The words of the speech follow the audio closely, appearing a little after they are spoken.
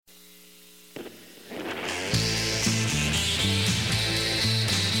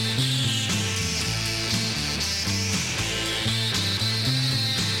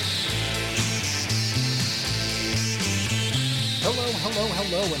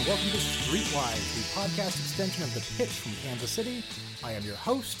and welcome to Streetwise, the podcast extension of The Pitch from Kansas City. I am your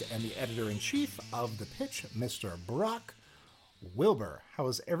host and the editor-in-chief of The Pitch, Mr. Brock Wilbur.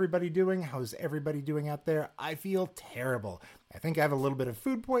 How's everybody doing? How's everybody doing out there? I feel terrible. I think I have a little bit of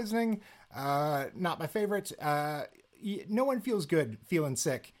food poisoning. Not my favorite. No one feels good feeling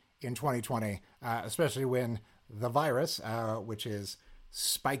sick in 2020, especially when the virus, which is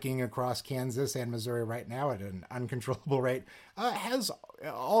spiking across Kansas and Missouri right now at an uncontrollable rate, has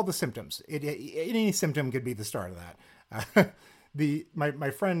all the symptoms. Any symptom could be the start of that.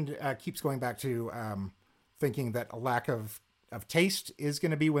 My friend keeps going back to thinking that a lack of taste is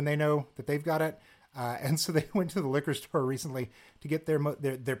going to be when they know that they've got it. And so they went to the liquor store recently to get their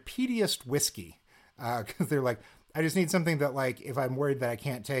peatiest whiskey. Because they're like, I just need something that, like, if I'm worried that I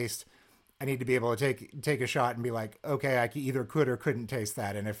can't taste, I need to be able to take a shot and be like, okay, I either could or couldn't taste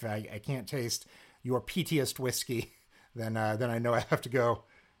that. And if I can't taste your peatiest whiskey, then I know I have to go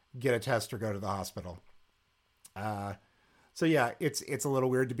get a test or go to the hospital. So yeah, it's a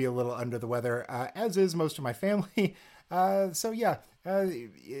little weird to be a little under the weather, as is most of my family. So yeah, I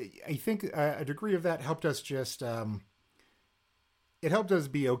think a degree of that helped us just, it helped us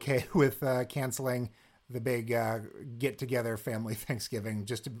be okay with canceling the big get-together family Thanksgiving,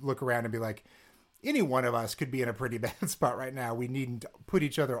 just to look around and be like, any one of us could be in a pretty bad spot right now. We needn't put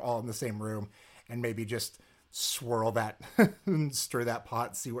each other all in the same room and maybe just swirl that and stir that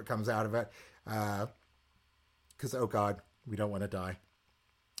pot, see what comes out of it. Because, oh God, we don't want to die.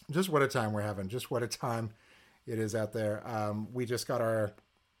 Just what a time we're having. Just what a time it is out there. We just got our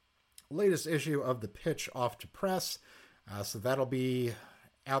latest issue of The Pitch off to press. So that'll be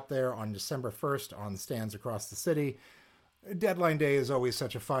out there on December 1st on stands across the city. Deadline day is always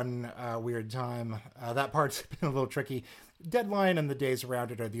such a fun, weird time. That part's been a little tricky. Deadline and the days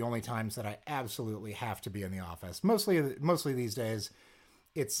around it are the only times that I absolutely have to be in the office. Mostly these days,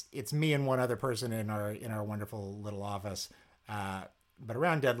 it's me and one other person in our wonderful little office. But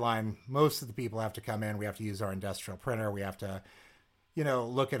around deadline, most of the people have to come in. We have to use our industrial printer. We have to,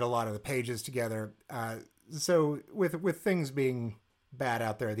 look at a lot of the pages together. So with things being bad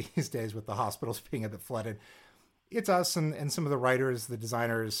out there these days, with the hospitals being a bit flooded, it's us and some of the writers, the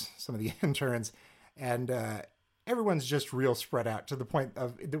designers, some of the interns, and everyone's just real spread out to the point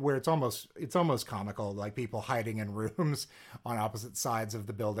of where it's almost comical, like people hiding in rooms on opposite sides of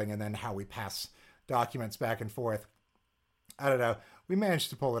the building, and then how we pass documents back and forth. I don't know. We managed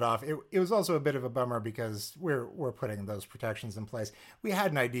to pull it off. It was also a bit of a bummer because we're putting those protections in place. We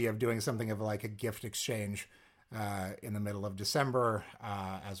had an idea of doing something of like a gift exchange in the middle of December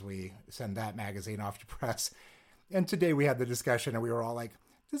as we send that magazine off to press. And today we had the discussion and we were all like,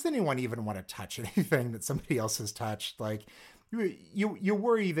 does anyone even want to touch anything that somebody else has touched? Like, you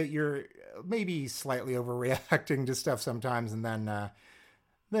worry that you're maybe slightly overreacting to stuff sometimes, and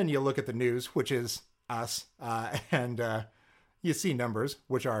then you look at the news, which is us, and you see numbers,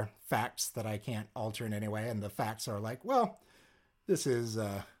 which are facts that I can't alter in any way, and the facts are like, well, this is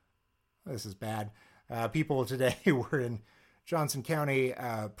bad. People today were in Johnson County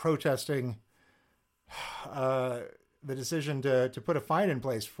protesting the decision to put a fine in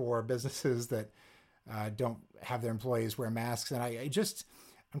place for businesses that don't have their employees wear masks. And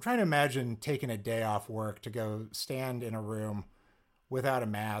I'm trying to imagine taking a day off work to go stand in a room without a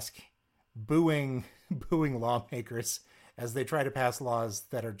mask, booing lawmakers as they try to pass laws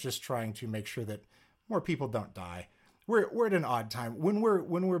that are just trying to make sure that more people don't die. We're at an odd time when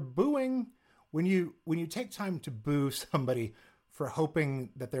we're booing. When you take time to boo somebody for hoping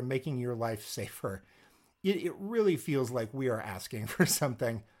that they're making your life safer, it really feels like we are asking for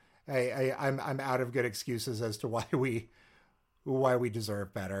something. I'm out of good excuses as to why we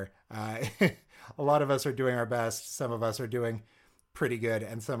deserve better. A lot of us are doing our best. Some of us are doing pretty good,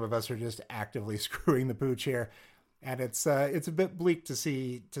 and some of us are just actively screwing the pooch here. And it's a bit bleak to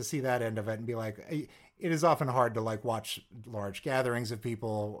see that end of it and be like, it is often hard to like watch large gatherings of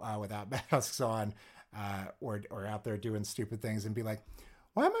people without masks on, or out there doing stupid things and be like,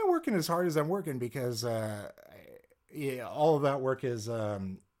 why am I working as hard as I'm working? Because all of that work is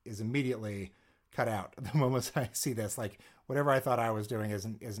immediately cut out the moment I see this. Like, whatever I thought I was doing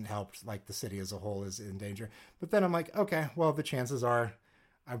isn't helped. Like, the city as a whole is in danger. But then I'm like, okay, well, the chances are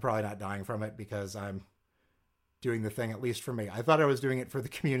I'm probably not dying from it because I'm doing the thing, at least for me. I thought I was doing it for the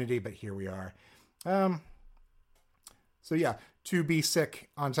community, but here we are. So yeah, to be sick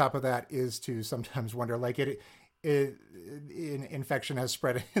on top of that is to sometimes wonder, like, infection has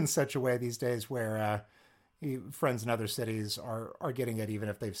spread in such a way these days where friends in other cities are getting it, even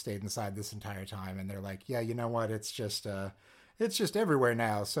if they've stayed inside this entire time. And they're like, yeah, you know what? It's just everywhere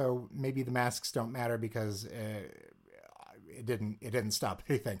now. So maybe the masks don't matter because it didn't stop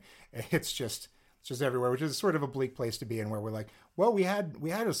anything. It's just everywhere, which is sort of a bleak place to be in, where we're like, well, we had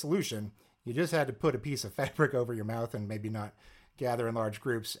a solution. You just had to put a piece of fabric over your mouth and maybe not gather in large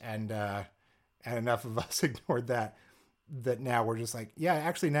groups, and enough of us ignored that now we're just like, yeah,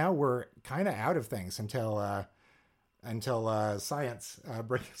 actually now we're kind of out of things until science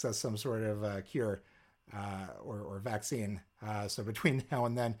brings us some sort of cure or vaccine. So between now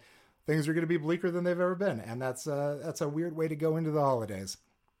and then, things are going to be bleaker than they've ever been, and that's a weird way to go into the holidays.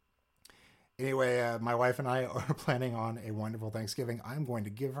 Anyway, my wife and I are planning on a wonderful Thanksgiving. I'm going to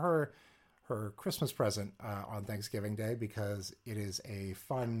give her Christmas present on Thanksgiving Day because it is a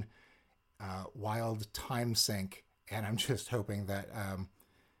fun, wild time sink, and I'm just hoping that,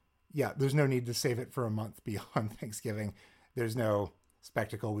 there's no need to save it for a month beyond Thanksgiving. There's no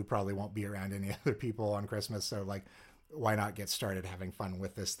spectacle. We probably won't be around any other people on Christmas, so like, why not get started having fun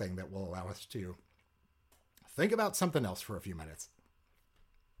with this thing that will allow us to think about something else for a few minutes.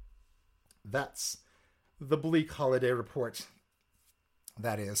 That's the bleak holiday report.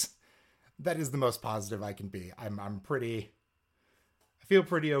 That is the most positive I can be. I feel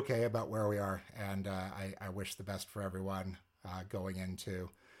pretty okay about where we are, and I wish the best for everyone going into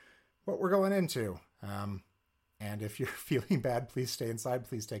what we're going into. And if you're feeling bad, please stay inside.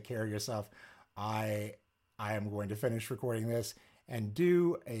 Please take care of yourself. I am going to finish recording this and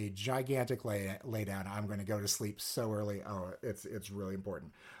do a gigantic lay down. I'm going to go to sleep so early. Oh, it's really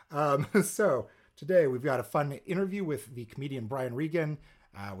important. So today we've got a fun interview with the comedian Brian Regan.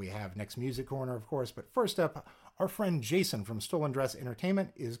 We have next music corner, of course, but first up, our friend Jason from Stolen Dress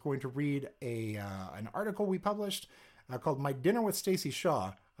Entertainment is going to read an article we published called "My Dinner with Stacy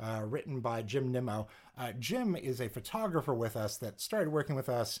Shaw," written by Jim Nimmo. Jim is a photographer with us that started working with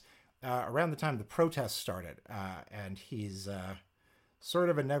us around the time the protests started, and he's sort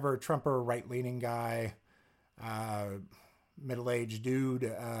of a never-Trumper, right-leaning guy, middle-aged dude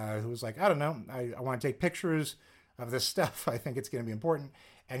who's like, I don't know, I want to take pictures of this stuff. I think it's going to be important.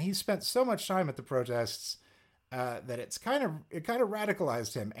 And he spent so much time at the protests that it kind of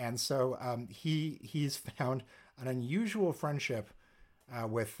radicalized him. And so he's found an unusual friendship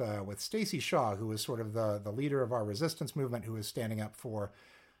with Stacy Shaw, who is sort of the leader of our resistance movement, who is standing up for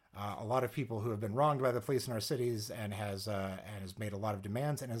a lot of people who have been wronged by the police in our cities, and has made a lot of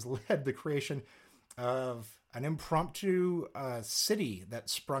demands, and has led the creation of an impromptu city that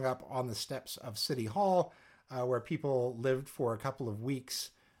sprung up on the steps of City Hall, where people lived for a couple of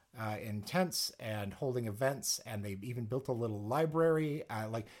weeks in tents and holding events, and they even built a little library.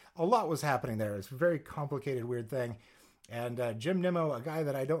 Like, a lot was happening there. It's a very complicated, weird thing. And Jim Nimmo, a guy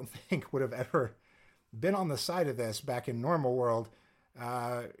that I don't think would have ever been on the side of this back in normal world,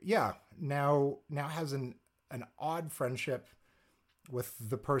 now has an odd friendship with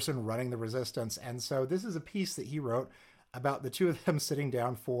the person running the resistance. And so this is a piece that he wrote about the two of them sitting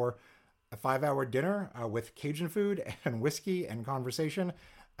down for a 5-hour dinner with Cajun food and whiskey and conversation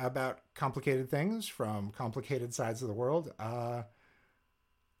about complicated things from complicated sides of the world.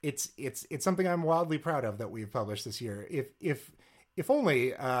 It's something I'm wildly proud of that we've published this year. If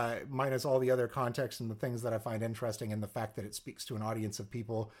only, minus all the other context and the things that I find interesting, and the fact that it speaks to an audience of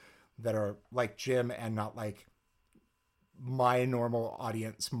people that are like Jim and not like my normal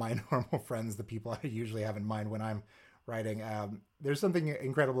audience, my normal friends, the people I usually have in mind when I'm writing. There's something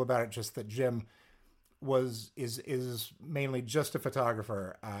incredible about it, just that Jim is mainly just a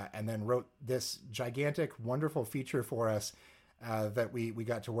photographer, and then wrote this gigantic, wonderful feature for us that we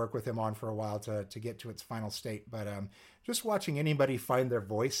got to work with him on for a while to get to its final state. But just watching anybody find their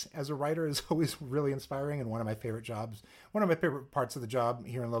voice as a writer is always really inspiring, and one of my favorite parts of the job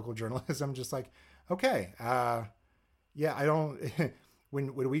here in local journalism. Just like, okay, I don't.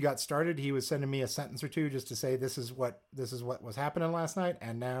 When we got started, he was sending me a sentence or two just to say this is what was happening last night,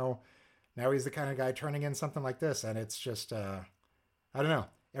 and now he's the kind of guy turning in something like this, and it's just I don't know.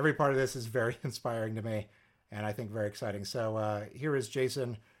 Every part of this is very inspiring to me, and I think very exciting. So here is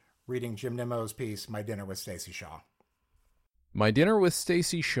Jason reading Jim Nimmo's piece, "My Dinner with Stacy Shaw." My Dinner with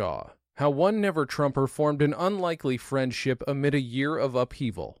Stacy Shaw: How One Never-Trumper Formed an Unlikely Friendship Amid a Year of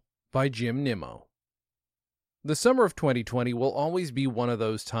Upheaval, by Jim Nimmo. The summer of 2020 will always be one of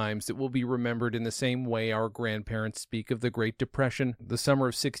those times that will be remembered in the same way our grandparents speak of the Great Depression, the summer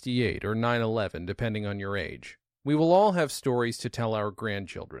of '68, or 9/11, depending on your age. We will all have stories to tell our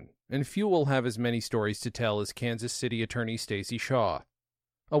grandchildren, and few will have as many stories to tell as Kansas City attorney Stacy Shaw,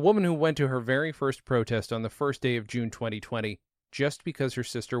 a woman who went to her very first protest on the first day of June 2020 just because her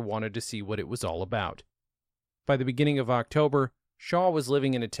sister wanted to see what it was all about. By the beginning of October, Shaw was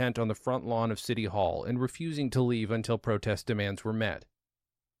living in a tent on the front lawn of City Hall and refusing to leave until protest demands were met.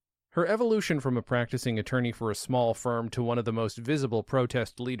 Her evolution from a practicing attorney for a small firm to one of the most visible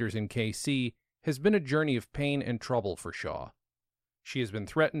protest leaders in KC has been a journey of pain and trouble for Shaw. She has been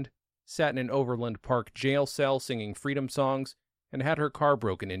threatened, sat in an Overland Park jail cell singing freedom songs, and had her car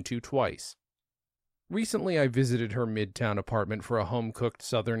broken into twice. Recently, I visited her Midtown apartment for a home-cooked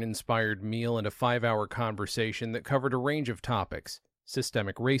Southern-inspired meal and a 5-hour conversation that covered a range of topics: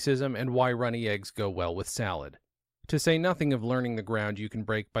 systemic racism and why runny eggs go well with salad. To say nothing of learning the ground you can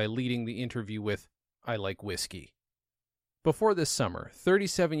break by leading the interview with, "I like whiskey." Before this summer,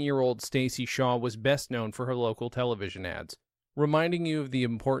 37-year-old Stacy Shaw was best known for her local television ads, reminding you of the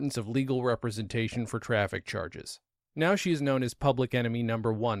importance of legal representation for traffic charges. Now she is known as public enemy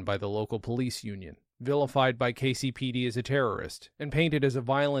number 1 by the local police union, vilified by KCPD as a terrorist, and painted as a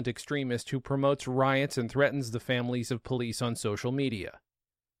violent extremist who promotes riots and threatens the families of police on social media.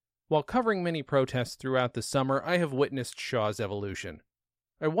 While covering many protests throughout the summer, I have witnessed Shaw's evolution.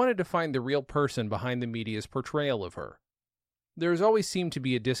 I wanted to find the real person behind the media's portrayal of her. There has always seemed to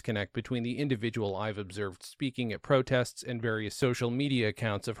be a disconnect between the individual I've observed speaking at protests and various social media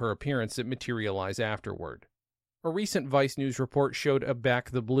accounts of her appearance that materialize afterward. A recent Vice News report showed a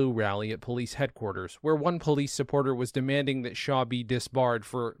Back the Blue rally at police headquarters, where one police supporter was demanding that Shaw be disbarred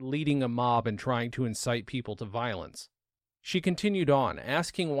for leading a mob and trying to incite people to violence. She continued on,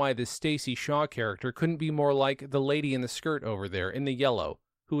 asking why this Stacy Shaw character couldn't be more like the lady in the skirt over there in the yellow,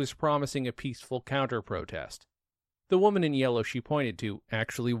 who was promising a peaceful counter-protest. The woman in yellow she pointed to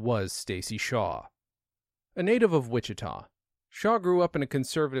actually was Stacy Shaw. A native of Wichita, Shaw grew up in a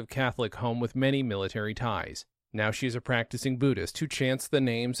conservative Catholic home with many military ties. Now she is a practicing Buddhist who chants the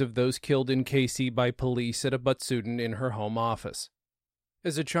names of those killed in KC by police at a Butsudan in her home office.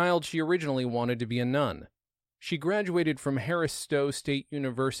 As a child, she originally wanted to be a nun. She graduated from Harris Stowe State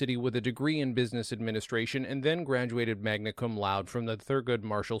University with a degree in business administration and then graduated magna cum laude from the Thurgood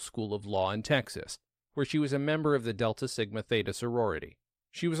Marshall School of Law in Texas, where she was a member of the Delta Sigma Theta sorority.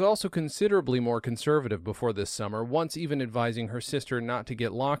 She was also considerably more conservative before this summer, once even advising her sister not to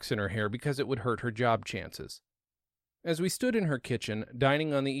get locks in her hair because it would hurt her job chances. As we stood in her kitchen,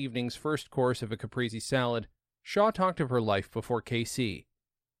 dining on the evening's first course of a caprese salad, Shaw talked of her life before KC.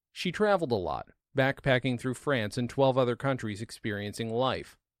 She traveled a lot, backpacking through France and 12 other countries experiencing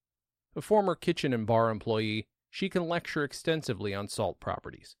life. A former kitchen and bar employee, she can lecture extensively on salt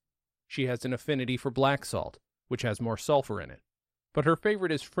properties. She has an affinity for black salt, which has more sulfur in it, but her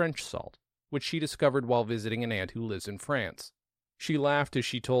favorite is French salt, which she discovered while visiting an aunt who lives in France. She laughed as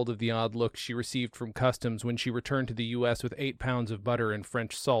she told of the odd looks she received from customs when she returned to the U.S. with 8 pounds of butter and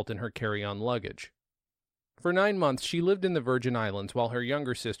French salt in her carry-on luggage. For 9 months, she lived in the Virgin Islands while her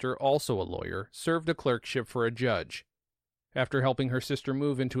younger sister, also a lawyer, served a clerkship for a judge. After helping her sister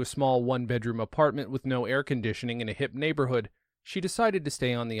move into a small one-bedroom apartment with no air conditioning in a hip neighborhood, she decided to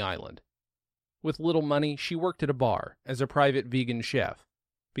stay on the island. With little money, she worked at a bar as a private vegan chef,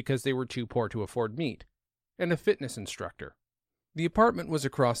 because they were too poor to afford meat, and a fitness instructor. The apartment was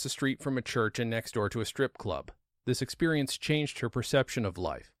across the street from a church and next door to a strip club. This experience changed her perception of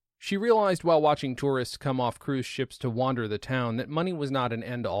life. She realized while watching tourists come off cruise ships to wander the town that money was not an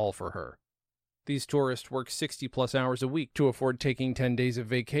end-all for her. These tourists worked 60-plus hours a week to afford taking 10 days of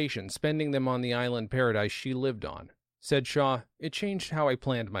vacation, spending them on the island paradise she lived on. Said Shaw, "It changed how I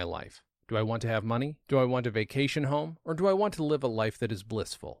planned my life. Do I want to have money? Do I want a vacation home? Or do I want to live a life that is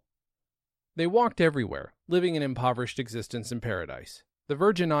blissful?" They walked everywhere, living an impoverished existence in paradise. The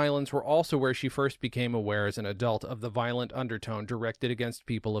Virgin Islands were also where she first became aware as an adult of the violent undertone directed against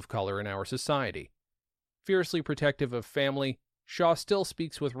people of color in our society. Fiercely protective of family, Shaw still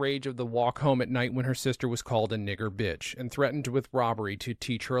speaks with rage of the walk home at night when her sister was called a nigger bitch and threatened with robbery to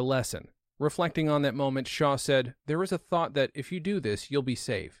teach her a lesson. Reflecting on that moment, Shaw said, "There is a thought that if you do this, you'll be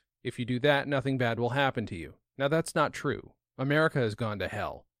safe. If you do that, nothing bad will happen to you. Now that's not true. America has gone to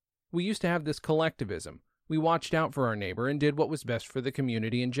hell. We used to have this collectivism. We watched out for our neighbor and did what was best for the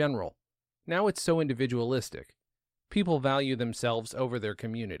community in general. Now it's so individualistic. People value themselves over their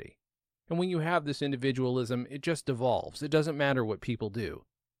community. And when you have this individualism, it just devolves. It doesn't matter what people do."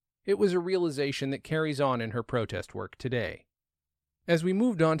 It was a realization that carries on in her protest work today. As we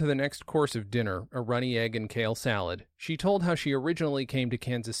moved on to the next course of dinner, a runny egg and kale salad, she told how she originally came to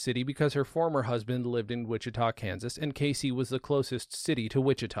Kansas City because her former husband lived in Wichita, Kansas, and KC was the closest city to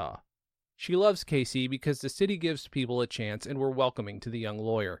Wichita. She loves KC because the city gives people a chance and were welcoming to the young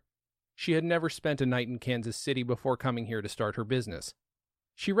lawyer. She had never spent a night in Kansas City before coming here to start her business.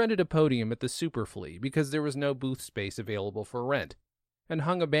 She rented a podium at the Super Flea because there was no booth space available for rent, and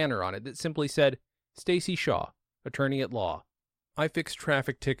hung a banner on it that simply said, "Stacy Shaw, attorney at law. I fix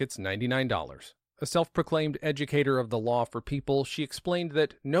traffic tickets $99. A self-proclaimed educator of the law for people, she explained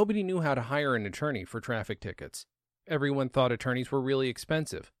that nobody knew how to hire an attorney for traffic tickets. Everyone thought attorneys were really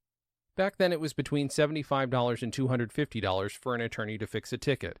expensive. Back then it was between $75 and $250 for an attorney to fix a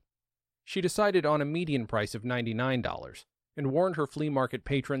ticket. She decided on a median price of $99 and warned her flea market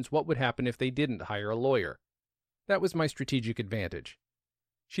patrons what would happen if they didn't hire a lawyer. That was my strategic advantage.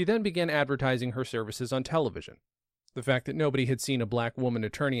 She then began advertising her services on television. The fact that nobody had seen a black woman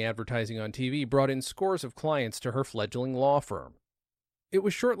attorney advertising on TV brought in scores of clients to her fledgling law firm. It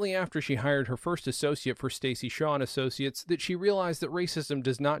was shortly after she hired her first associate for Stacy Shaw & Associates that she realized that racism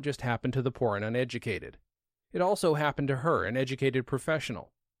does not just happen to the poor and uneducated. It also happened to her, an educated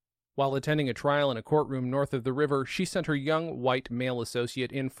professional. While attending a trial in a courtroom north of the river, she sent her young white male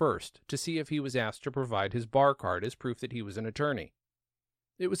associate in first to see if he was asked to provide his bar card as proof that he was an attorney.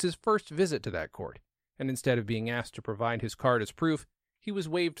 It was his first visit to that court, and instead of being asked to provide his card as proof, he was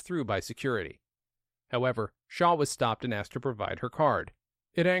waved through by security. However, Shaw was stopped and asked to provide her card.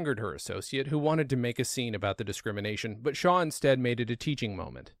 It angered her associate, who wanted to make a scene about the discrimination, but Shaw instead made it a teaching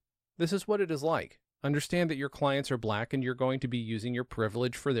moment. This is what it is like. Understand that your clients are black and you're going to be using your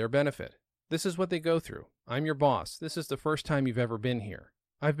privilege for their benefit. This is what they go through. I'm your boss. This is the first time you've ever been here.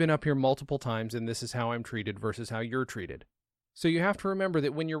 I've been up here multiple times and this is how I'm treated versus how you're treated. So you have to remember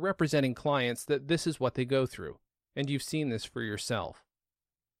that when you're representing clients that this is what they go through, and you've seen this for yourself.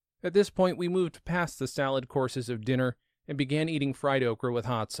 At this point, we moved past the salad courses of dinner and began eating fried okra with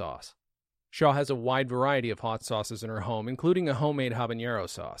hot sauce. Shaw has a wide variety of hot sauces in her home, including a homemade habanero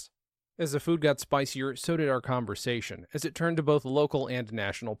sauce. As the food got spicier, so did our conversation, as it turned to both local and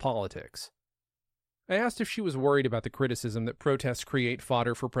national politics. I asked if she was worried about the criticism that protests create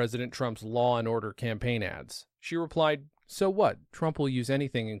fodder for President Trump's law and order campaign ads. She replied, "So what? Trump will use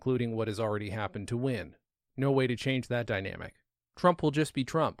anything, including what has already happened, to win. No way to change that dynamic. Trump will just be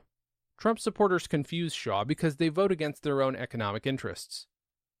Trump." Trump supporters confuse Shaw because they vote against their own economic interests.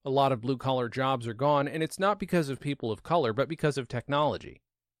 A lot of blue-collar jobs are gone, and it's not because of people of color, but because of technology.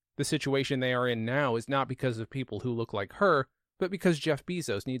 The situation they are in now is not because of people who look like her, but because Jeff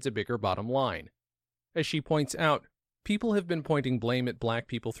Bezos needs a bigger bottom line. As she points out, people have been pointing blame at black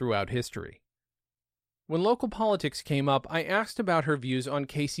people throughout history. When local politics came up, I asked about her views on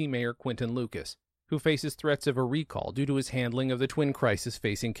KC Mayor Quinton Lucas, who faces threats of a recall due to his handling of the twin crisis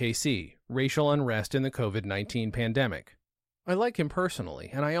facing KC, racial unrest in the COVID-19 pandemic. I like him personally,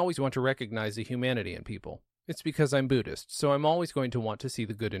 and I always want to recognize the humanity in people. It's because I'm Buddhist, so I'm always going to want to see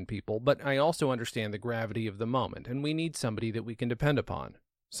the good in people, but I also understand the gravity of the moment, and we need somebody that we can depend upon.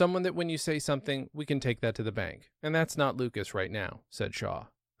 Someone that when you say something, we can take that to the bank. And that's not Lucas right now, said Shaw.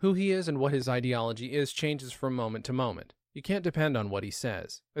 Who he is and what his ideology is changes from moment to moment. You can't depend on what he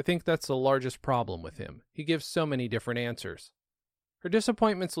says. I think that's the largest problem with him. He gives so many different answers. Her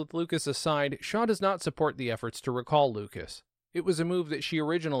disappointments with Lucas aside, Shaw does not support the efforts to recall Lucas. It was a move that she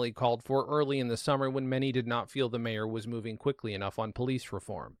originally called for early in the summer when many did not feel the mayor was moving quickly enough on police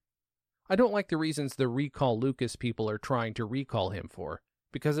reform. I don't like the reasons the Recall Lucas people are trying to recall him for,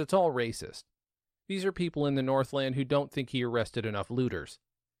 because it's all racist. These are people in the Northland who don't think he arrested enough looters.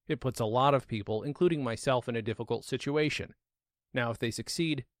 It puts a lot of people, including myself, in a difficult situation. Now, if they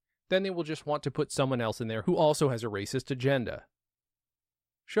succeed, then they will just want to put someone else in there who also has a racist agenda.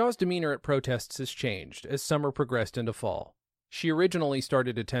 Shaw's demeanor at protests has changed as summer progressed into fall. She originally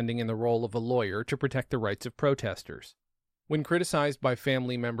started attending in the role of a lawyer to protect the rights of protesters. When criticized by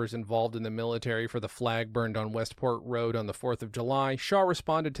family members involved in the military for the flag burned on Westport Road on the 4th of July, Shaw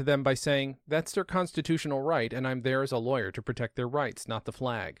responded to them by saying, "That's their constitutional right, and I'm there as a lawyer to protect their rights, not the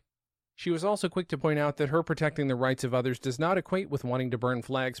flag." She was also quick to point out that her protecting the rights of others does not equate with wanting to burn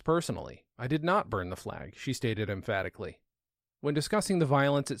flags personally. "I did not burn the flag," she stated emphatically. When discussing the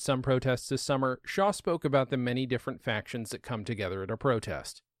violence at some protests this summer, Shaw spoke about the many different factions that come together at a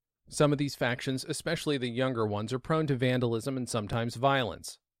protest. Some of these factions, especially the younger ones, are prone to vandalism and sometimes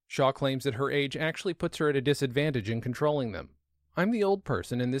violence. Shaw claims that her age actually puts her at a disadvantage in controlling them. "I'm the old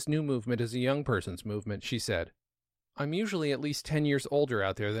person and this new movement is a young person's movement," she said. "I'm usually at least 10 years older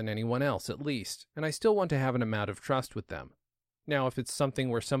out there than anyone else, at least, and I still want to have an amount of trust with them. Now, if it's something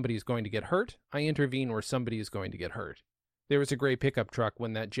where somebody is going to get hurt, I intervene where somebody is going to get hurt. There was a gray pickup truck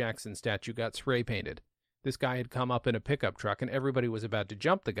when that Jackson statue got spray painted. This guy had come up in a pickup truck and everybody was about to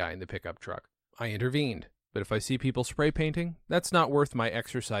jump the guy in the pickup truck. I intervened. But if I see people spray painting, that's not worth my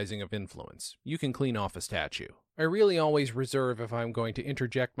exercising of influence. You can clean off a statue. I really always reserve if I'm going to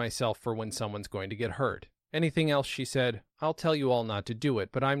interject myself for when someone's going to get hurt. Anything else," she said, "I'll tell you all not to do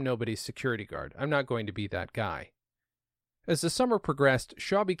it, but I'm nobody's security guard. I'm not going to be that guy." As the summer progressed,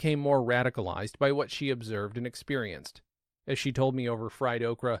 Shaw became more radicalized by what she observed and experienced. As she told me over fried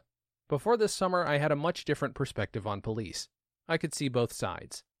okra, Before this summer, I had a much different perspective on police. I could see both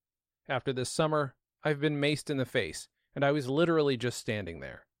sides. After this summer, I've been maced in the face, and I was literally just standing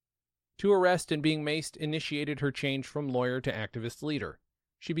there. To arrest and being maced initiated her change from lawyer to activist leader.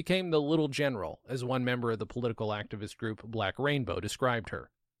 She became the Little General, as one member of the political activist group Black Rainbow described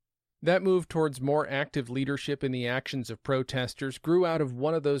her. That move towards more active leadership in the actions of protesters grew out of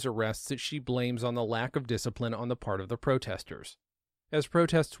one of those arrests that she blames on the lack of discipline on the part of the protesters. As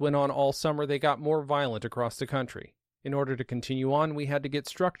protests went on all summer, they got more violent across the country. In order to continue on, we had to get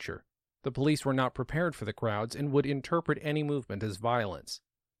structure. The police were not prepared for the crowds and would interpret any movement as violence.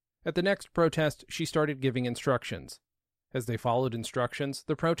 At the next protest, she started giving instructions. As they followed instructions,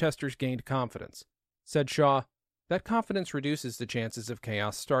 the protesters gained confidence. Said Shaw, "That confidence reduces the chances of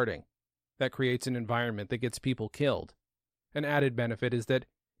chaos starting. That creates an environment that gets people killed. An added benefit is that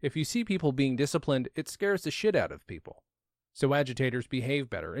if you see people being disciplined, it scares the shit out of people. So agitators behave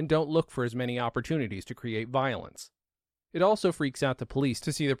better and don't look for as many opportunities to create violence. It also freaks out the police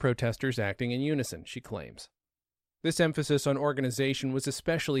to see the protesters acting in unison," she claims. This emphasis on organization was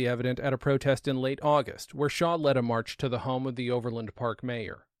especially evident at a protest in late August, where Shaw led a march to the home of the Overland Park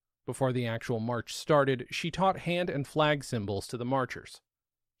mayor. Before the actual march started, she taught hand and flag symbols to the marchers.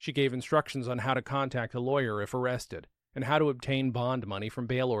 She gave instructions on how to contact a lawyer if arrested, and how to obtain bond money from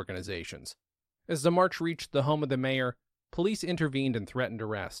bail organizations. As the march reached the home of the mayor, police intervened and threatened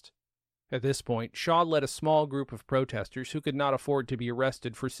arrest. At this point, Shaw led a small group of protesters who could not afford to be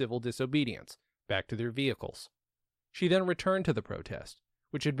arrested for civil disobedience back to their vehicles. She then returned to the protest,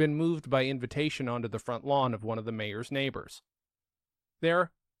 which had been moved by invitation onto the front lawn of one of the mayor's neighbors.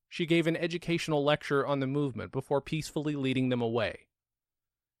 There, she gave an educational lecture on the movement before peacefully leading them away.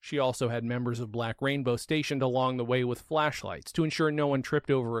 She also had members of Black Rainbow stationed along the way with flashlights to ensure no one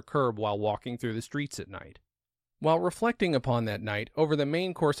tripped over a curb while walking through the streets at night. While reflecting upon that night over the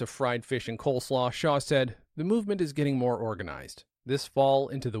main course of fried fish and coleslaw, Shaw said, "The movement is getting more organized. This fall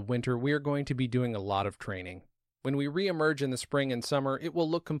into the winter, we are going to be doing a lot of training. When we re-emerge in the spring and summer, it will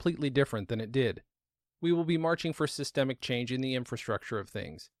look completely different than it did. We will be marching for systemic change in the infrastructure of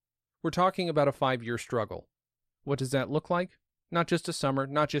things. We're talking about a 5-year struggle. What does that look like? Not just a summer,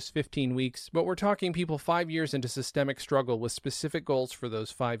 not just 15 weeks, but we're talking people 5 years into systemic struggle with specific goals for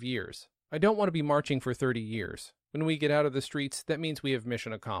those 5 years. I don't want to be marching for 30 years. When we get out of the streets, that means we have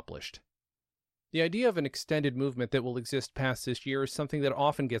mission accomplished." The idea of an extended movement that will exist past this year is something that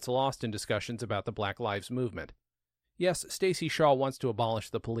often gets lost in discussions about the Black Lives Movement. Yes, Stacy Shaw wants to abolish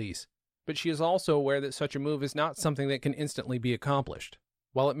the police, but she is also aware that such a move is not something that can instantly be accomplished.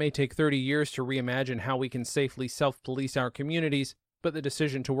 While it may take 30 years to reimagine how we can safely self-police our communities, but the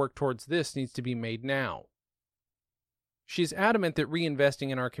decision to work towards this needs to be made now. She is adamant that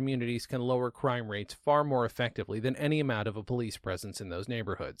reinvesting in our communities can lower crime rates far more effectively than any amount of a police presence in those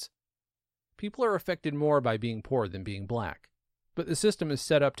neighborhoods. People are affected more by being poor than being black, but the system is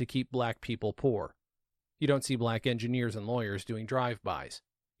set up to keep black people poor. You don't see black engineers and lawyers doing drive-bys.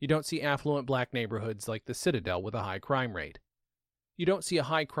 You don't see affluent black neighborhoods like the Citadel with a high crime rate. You don't see a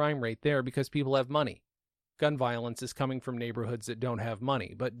high crime rate there because people have money. Gun violence is coming from neighborhoods that don't have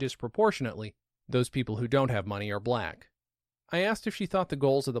money, but disproportionately, those people who don't have money are black. I asked if she thought the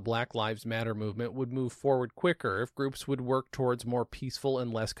goals of the Black Lives Matter movement would move forward quicker if groups would work towards more peaceful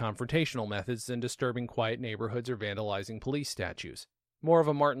and less confrontational methods than disturbing quiet neighborhoods or vandalizing police statues. More of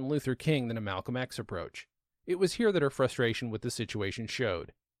a Martin Luther King than a Malcolm X approach. It was here that her frustration with the situation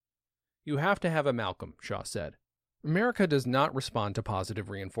showed. "You have to have a Malcolm," Shaw said. "America does not respond to positive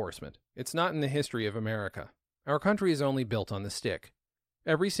reinforcement. It's not in the history of America. Our country is only built on the stick.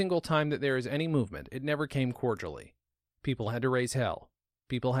 Every single time that there is any movement, it never came cordially. People had to raise hell.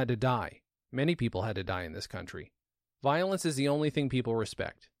 People had to die. Many people had to die in this country. Violence is the only thing people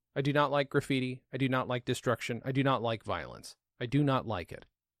respect. I do not like graffiti. I do not like destruction. I do not like violence. I do not like it.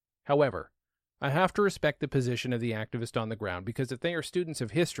 However, I have to respect the position of the activist on the ground because if they are students of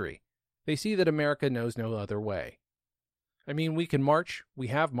history, they see that America knows no other way. I mean, we can march. We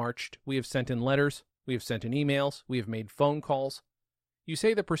have marched. We have sent in letters. We have sent in emails. We have made phone calls. You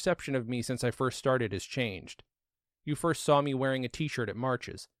say the perception of me since I first started has changed. You first saw me wearing a t-shirt at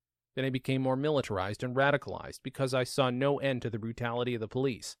marches. Then I became more militarized and radicalized because I saw no end to the brutality of the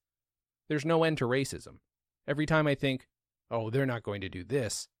police. There's no end to racism. Every time I think, oh, they're not going to do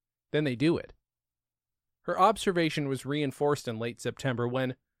this, then they do it." Her observation was reinforced in late September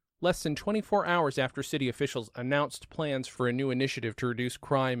when, less than 24 hours after city officials announced plans for a new initiative to reduce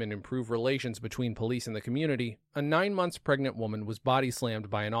crime and improve relations between police and the community, a 9 months pregnant woman was body slammed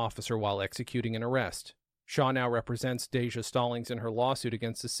by an officer while executing an arrest. Shaw now represents Deja Stallings in her lawsuit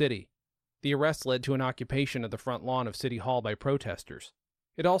against the city. The arrest led to an occupation of the front lawn of City Hall by protesters.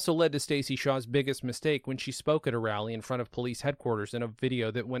 It also led to Stacy Shaw's biggest mistake when she spoke at a rally in front of police headquarters in a video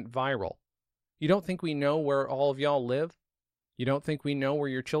that went viral. "You don't think we know where all of y'all live? You don't think we know where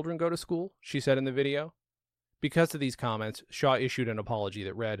your children go to school?" she said in the video. Because of these comments, Shaw issued an apology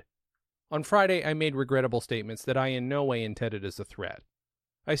that read, "On Friday, I made regrettable statements that I in no way intended as a threat.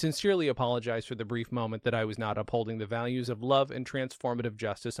 I sincerely apologize for the brief moment that I was not upholding the values of love and transformative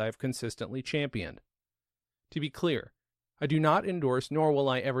justice I have consistently championed. To be clear, I do not endorse nor will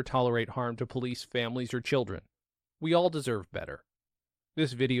I ever tolerate harm to police, families, or children. We all deserve better.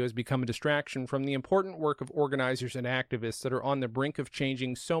 This video has become a distraction from the important work of organizers and activists that are on the brink of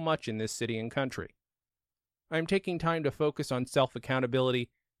changing so much in this city and country. I am taking time to focus on self-accountability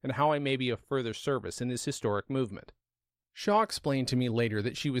and how I may be of further service in this historic movement." Shaw explained to me later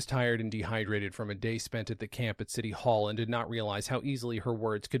that she was tired and dehydrated from a day spent at the camp at City Hall and did not realize how easily her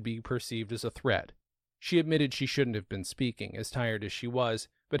words could be perceived as a threat. She admitted she shouldn't have been speaking, as tired as she was,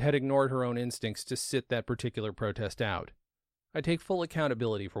 but had ignored her own instincts to sit that particular protest out. "I take full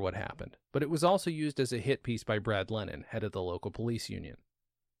accountability for what happened, but it was also used as a hit piece by Brad Lennon, head of the local police union.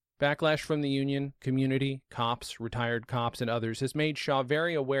 Backlash from the union, community, cops, retired cops, and others has made Shaw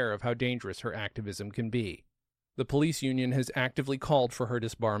very aware of how dangerous her activism can be. The police union has actively called for her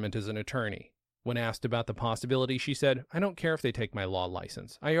disbarment as an attorney. When asked about the possibility, she said, "I don't care if they take my law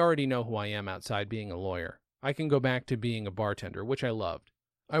license. I already know who I am outside being a lawyer. I can go back to being a bartender, which I loved.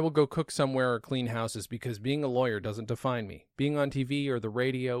 I will go cook somewhere or clean houses because being a lawyer doesn't define me. Being on TV or the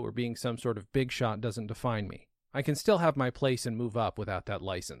radio or being some sort of big shot doesn't define me. I can still have my place and move up without that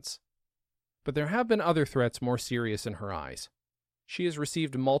license." But there have been other threats more serious in her eyes. She has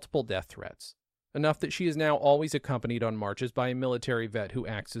received multiple death threats, enough that she is now always accompanied on marches by a military vet who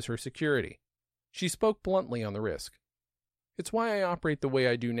acts as her security. She spoke bluntly on the risk. "It's why I operate the way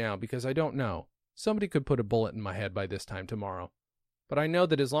I do now, because I don't know. Somebody could put a bullet in my head by this time tomorrow. But I know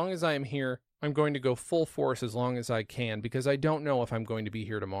that as long as I am here, I'm going to go full force as long as I can, because I don't know if I'm going to be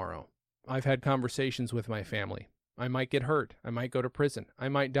here tomorrow. I've had conversations with my family. I might get hurt. I might go to prison. I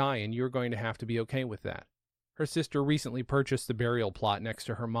might die, and you're going to have to be okay with that." Her sister recently purchased the burial plot next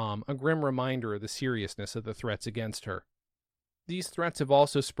to her mom, a grim reminder of the seriousness of the threats against her. These threats have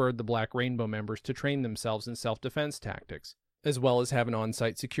also spurred the Black Rainbow members to train themselves in self-defense tactics, as well as have an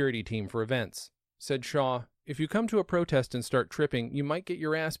on-site security team for events. Said Shaw, "If you come to a protest and start tripping, you might get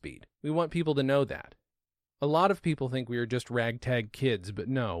your ass beat. We want people to know that. A lot of people think we are just ragtag kids, but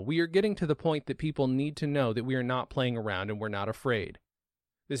no, we are getting to the point that people need to know that we are not playing around and we're not afraid.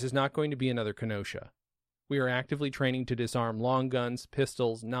 This is not going to be another Kenosha. We are actively training to disarm long guns,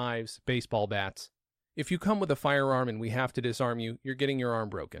 pistols, knives, baseball bats. If you come with a firearm and we have to disarm you, you're getting your arm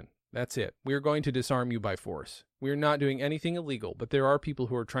broken. That's it. We are going to disarm you by force. We are not doing anything illegal, but there are people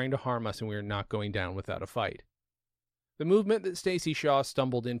who are trying to harm us and we are not going down without a fight." The movement that Stacy Shaw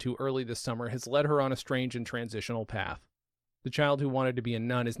stumbled into early this summer has led her on a strange and transitional path. The child who wanted to be a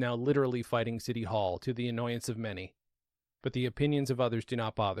nun is now literally fighting City Hall, to the annoyance of many. But the opinions of others do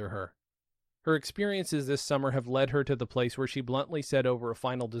not bother her. Her experiences this summer have led her to the place where she bluntly said over a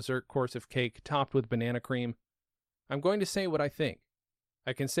final dessert course of cake topped with banana cream, "I'm going to say what I think.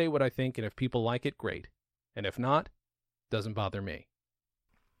 I can say what I think, and if people like it, great. And if not, doesn't bother me."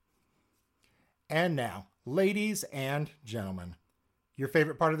 And now, ladies and gentlemen, your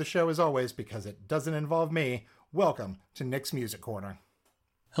favorite part of the show as always, because it doesn't involve me, welcome to Nick's Music Corner.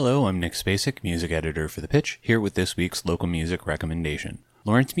 Hello, I'm Nick Spacek, music editor for The Pitch, here with this week's local music recommendation.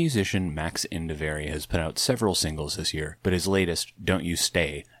 Lawrence musician Max Indiveri has put out several singles this year, but his latest, Don't You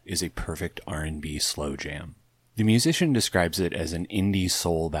Stay, is a perfect R&B slow jam. The musician describes it as an indie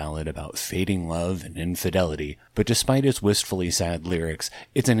soul ballad about fading love and infidelity, but despite its wistfully sad lyrics,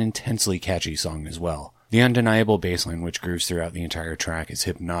 it's an intensely catchy song as well. The undeniable bassline which grooves throughout the entire track is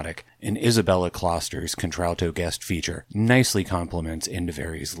hypnotic, and Isabella Kloster's contralto guest feature nicely complements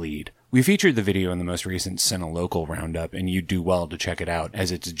Indiveri's lead. We featured the video in the most recent Sena Local roundup, and you'd do well to check it out,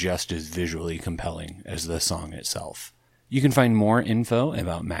 as it's just as visually compelling as the song itself. You can find more info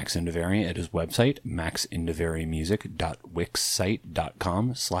about Max Indiveri at his website,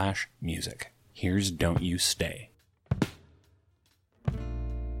 maxindiverimusic.wixsite.com/music. Here's Don't You Stay.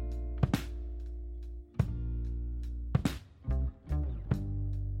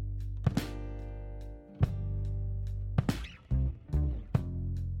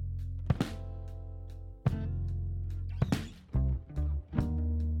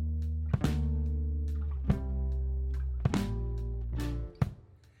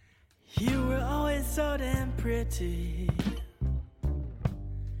 You were always so damn pretty,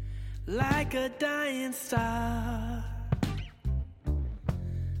 like a dying star.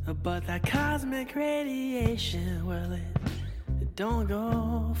 But that cosmic radiation, well, it don't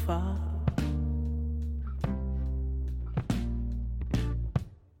go far.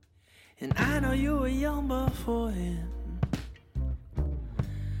 And I know you were young before him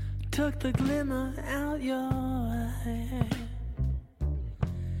took the glimmer out your eye.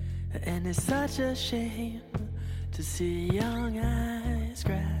 And it's such a shame to see young eyes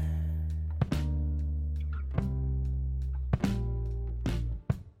cry.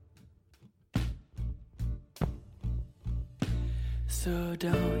 So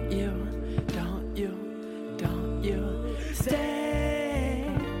don't you stay.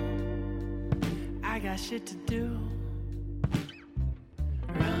 I got shit to do.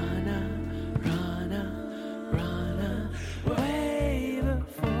 Run away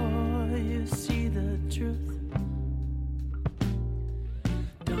before you see the truth.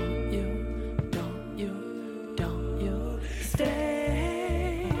 Don't you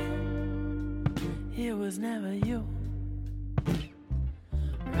stay. It was never you.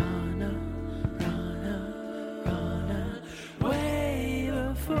 Run away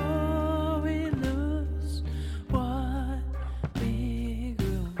before we lose what we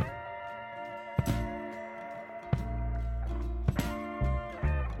grew.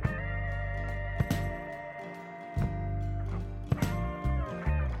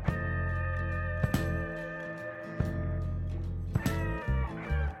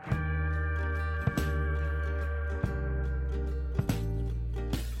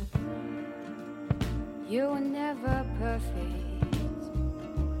 You were never perfect,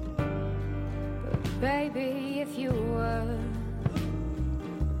 but baby, if you were,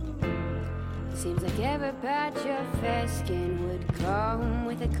 seems like every patch of fair skin would come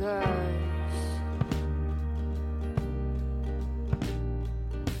with a curse.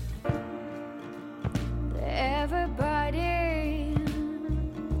 Everybody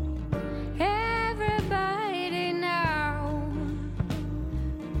now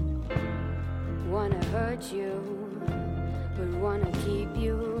wanna hurt you, but wanna keep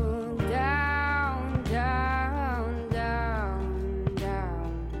you down, down, down,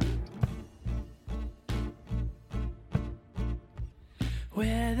 down.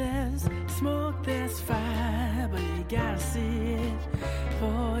 Where there's smoke, there's fire, but you gotta see it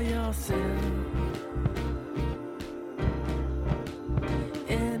for yourself.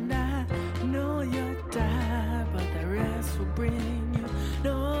 And I know you're tired, but the rest will bring you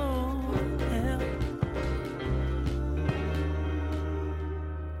no help.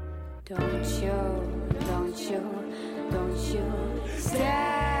 Don't you stay.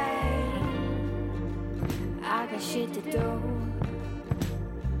 I got shit to do.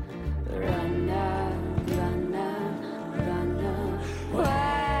 Run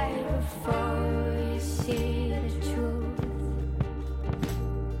away before you see the truth.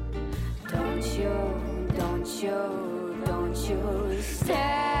 Don't you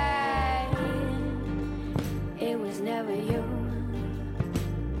stay. It was never you.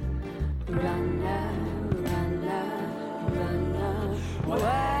 Run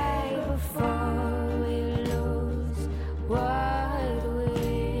away before we lose what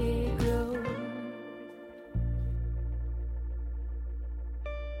we grew.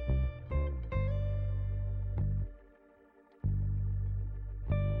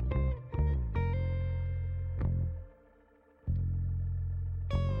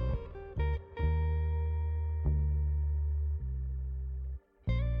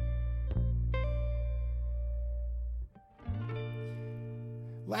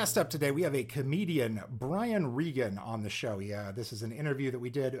 Last up today, we have a comedian, Brian Regan, on the show. Yeah, this is an interview that we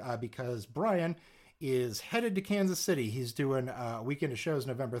did because Brian is headed to Kansas City. He's doing a weekend of shows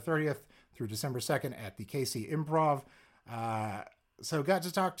November 30th through December 2nd at the KC Improv. So got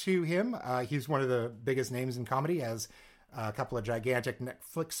to talk to him. He's one of the biggest names in comedy, has a couple of gigantic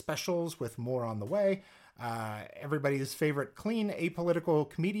Netflix specials with more on the way. Everybody's favorite clean, apolitical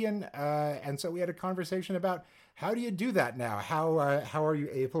comedian. And so we had a conversation about how do you do that now? How are you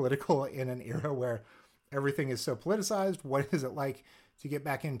apolitical in an era where everything is so politicized? What is it like to get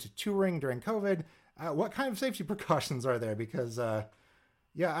back into touring during COVID? What kind of safety precautions are there? Because, I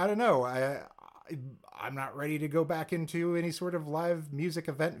don't know. I'm not ready to go back into any sort of live music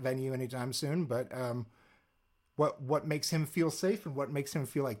event venue anytime soon, but what makes him feel safe and what makes him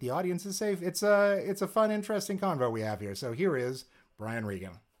feel like the audience is safe? It's a fun, interesting convo we have here. So here is Brian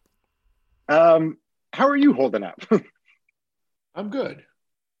Regan. How are you holding up? I'm good.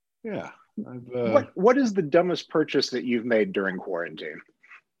 Yeah. What is the dumbest purchase that you've made during quarantine?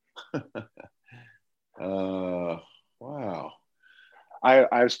 Wow.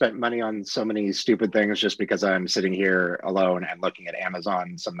 I've spent money on so many stupid things just because I'm sitting here alone and looking at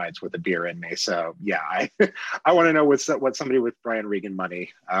Amazon some nights with a beer in me. So yeah, I want to know what somebody with Brian Regan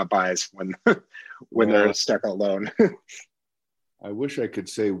money buys when when they're stuck alone. I wish I could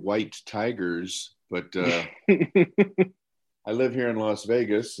say white tigers, but I live here in Las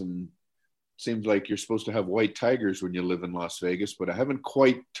Vegas, and it seems like you're supposed to have white tigers when you live in Las Vegas, but I haven't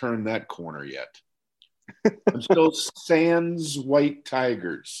quite turned that corner yet. I'm still sans white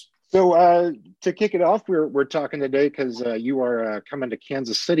tigers. So to kick it off, we're talking today because you are coming to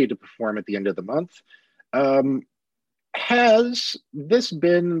Kansas City to perform at the end of the month. Has this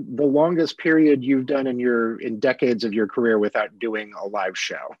been the longest period you've done in decades of your career without doing a live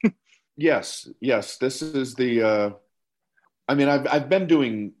show? Yes. This is the. I mean, I've been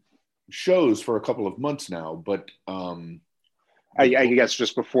doing shows for a couple of months now, but I guess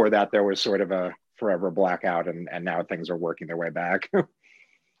just before that there was sort of a forever blackout, and now things are working their way back.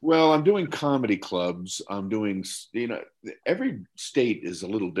 well, I'm doing comedy clubs. I'm doing, every state is a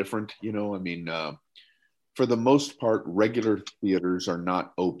little different. I mean, for the most part, regular theaters are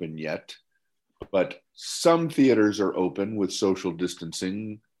not open yet, but some theaters are open with social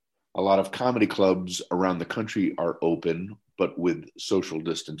distancing. A lot of comedy clubs around the country are open, but with social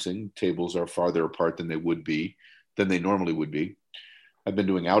distancing. Tables are farther apart than they normally would be. I've been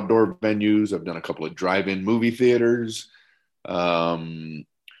doing outdoor venues. I've done a couple of drive-in movie theaters.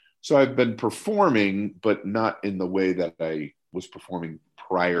 So I've been performing, but not in the way that I was performing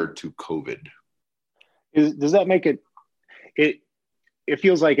prior to COVID. Does that make it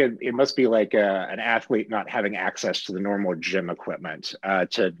feels like it must be like an athlete not having access to the normal gym equipment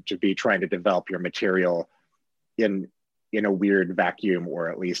to be trying to develop your material in a weird vacuum, or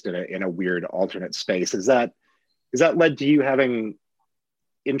at least in a weird alternate space. Is that led to you having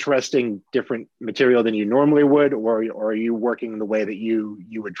interesting different material than you normally would, or are you working the way that you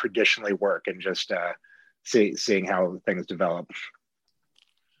would traditionally work and just seeing how things develop?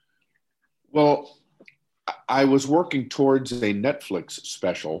 Well, I was working towards a Netflix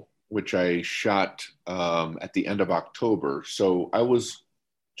special, which I shot at the end of October. So I was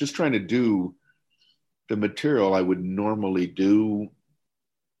just trying to do the material I would normally do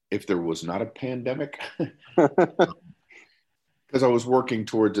if there was not a pandemic. Because I was working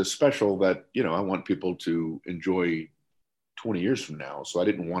towards a special that, I want people to enjoy 20 years from now. So I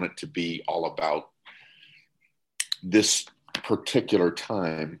didn't want it to be all about this particular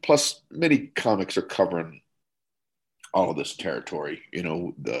time. Plus, many comics are covering all of this territory,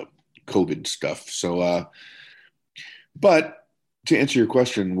 the COVID stuff. So, but to answer your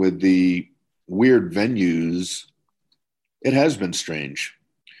question, with the weird venues, it has been strange.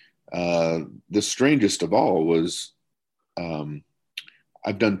 The strangest of all was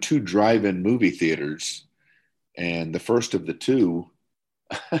I've done 2 drive-in movie theaters, and the first of the 2,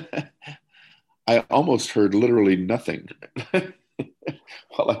 I almost heard literally nothing.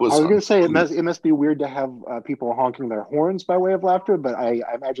 While I was going to say it must be weird to have people honking their horns by way of laughter, but I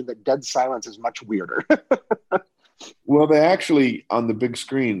imagine that dead silence is much weirder. Well, they actually, on the big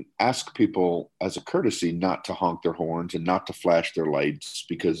screen, ask people as a courtesy not to honk their horns and not to flash their lights,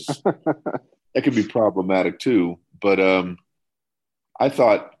 because that could be problematic too. But I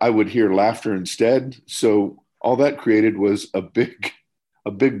thought I would hear laughter instead. So all that created was a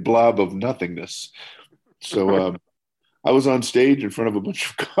big blob of nothingness. So I was on stage in front of a bunch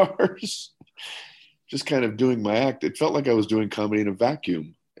of cars, just kind of doing my act. It felt like I was doing comedy in a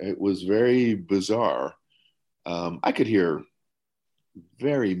vacuum. It was very bizarre. I could hear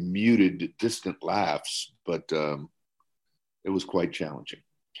very muted, distant laughs, but it was quite challenging.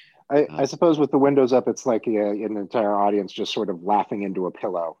 I suppose with the windows up, it's like an entire audience just sort of laughing into a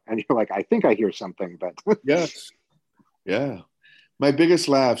pillow. And you're like, I think I hear something, but. Yes. Yeah. My biggest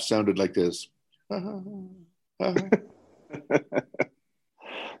laugh sounded like this.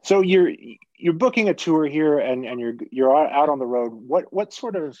 So you're booking a tour here, and you're out on the road. What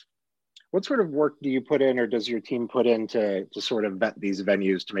sort of work do you put in, or does your team put in to sort of vet these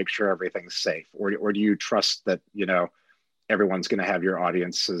venues to make sure everything's safe, or do you trust that everyone's going to have your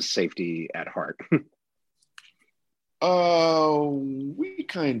audience's safety at heart? We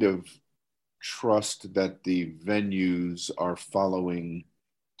kind of trust that the venues are following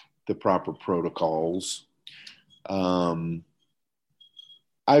the proper protocols. I've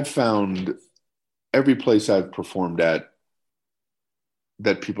found every place I've performed at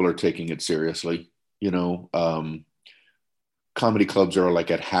that people are taking it seriously. Comedy clubs are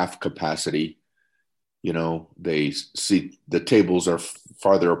like at half capacity. They see the tables are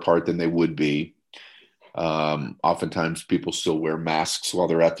farther apart than they would be. Oftentimes people still wear masks while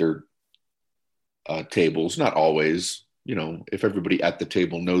they're at their tables. Not always, if everybody at the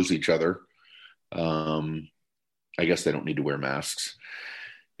table knows each other, I guess they don't need to wear masks.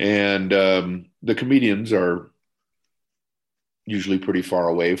 And the comedians are usually pretty far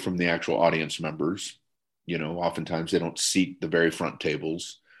away from the actual audience members. Oftentimes they don't seat the very front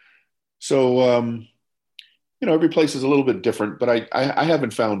tables. So, every place is a little bit different, but I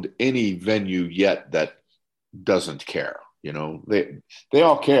haven't found any venue yet that doesn't care. They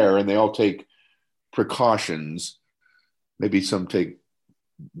all care and they all take precautions. Maybe some take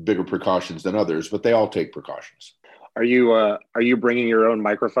bigger precautions than others, but they all take precautions. Are you bringing your own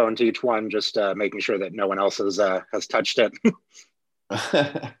microphone to each one, just making sure that no one else has touched it?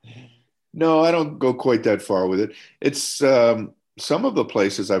 No, I don't go quite that far with it. It's some of the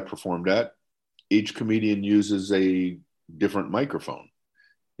places I've performed at, each comedian uses a different microphone.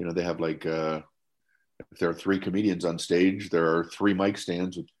 They have like if there are 3 comedians on stage, there are 3 mic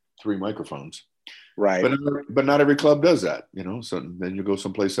stands with 3 microphones. Right. But not every club does that. So then you go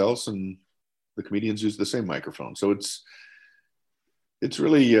someplace else and the comedians use the same microphone. So it's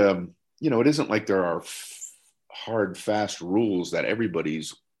really it isn't like there are hard, fast rules that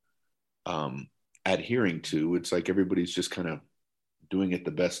everybody's adhering to. It's like everybody's just kind of doing it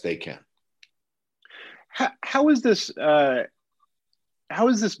the best they can. How has this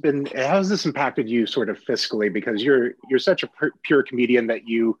impacted you sort of fiscally? Because you're such a pure comedian that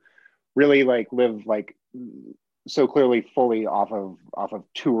you really live so clearly fully off of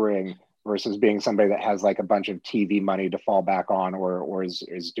touring versus being somebody that has a bunch of TV money to fall back on or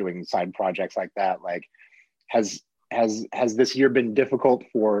is doing side projects like that. Has this year been difficult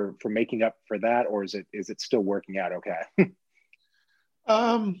for making up for that, or is it still working out okay?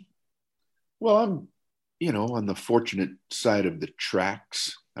 Well, I'm on the fortunate side of the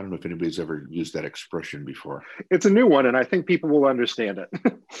tracks. I don't know if anybody's ever used that expression before. It's a new one, and I think people will understand it.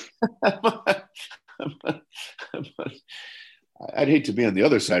 I'd hate to be on the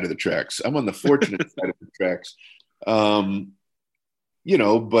other side of the tracks. I'm on the fortunate side of the tracks. But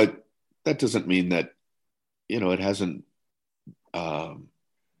that doesn't mean that, it hasn't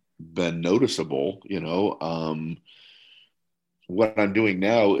been noticeable. What I'm doing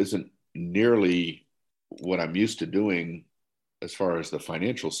now isn't nearly what I'm used to doing as far as the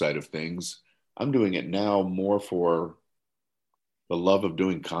financial side of things. I'm doing it now more for the love of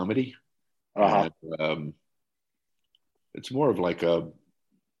doing comedy. Uh-huh. And, it's more of like I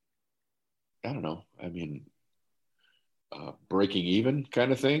don't know. I mean, breaking even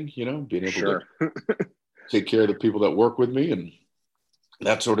kind of thing, being able Sure. to take care of the people that work with me and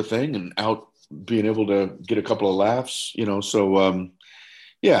that sort of thing, and out being able to get a couple of laughs, So,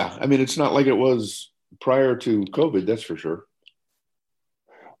 yeah, I mean, it's not like it was prior to COVID, that's for sure.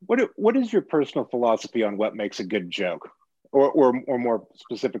 What is your personal philosophy on what makes a good joke, or more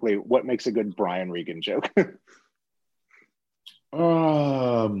specifically, what makes a good Brian Regan joke?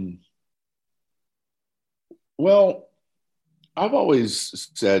 Well, I've always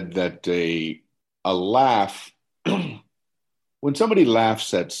said that a laugh, when somebody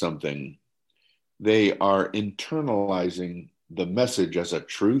laughs at something, they are internalizing the message as a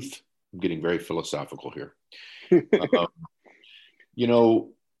truth. I'm getting very philosophical here.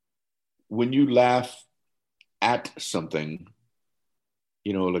 When you laugh at something,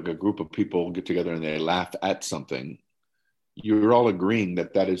 like a group of people get together and they laugh at something, you're all agreeing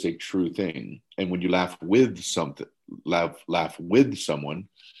that that is a true thing. And when you laugh with someone,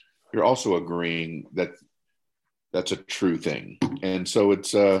 you're also agreeing that that's a true thing. And so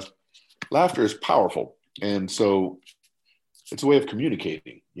it's laughter is powerful. And so it's a way of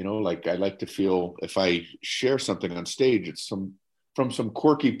communicating, I like to feel if I share something on stage, it's from some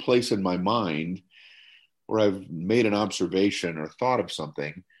quirky place in my mind where I've made an observation or thought of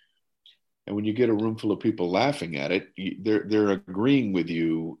something. And when you get a room full of people laughing at it, they're agreeing with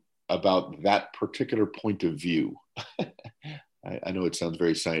you about that particular point of view. I know it sounds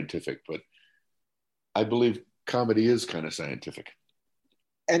very scientific, but I believe comedy is kind of scientific.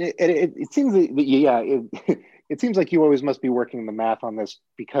 And it seems that, yeah, it seems like you always must be working the math on this,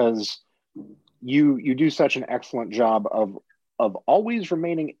 because you do such an excellent job of always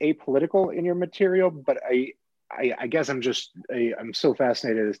remaining apolitical in your material. But I guess I'm so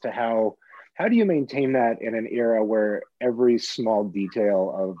fascinated as to how do you maintain that in an era where every small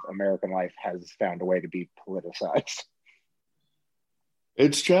detail of American life has found a way to be politicized?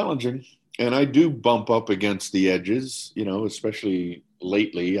 It's challenging. And I do bump up against the edges, especially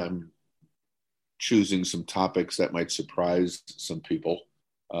lately. I'm choosing some topics that might surprise some people.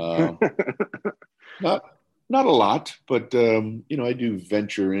 Not a lot, but, I do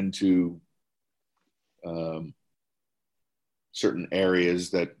venture into certain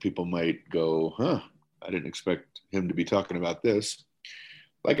areas that people might go, huh, I didn't expect him to be talking about this.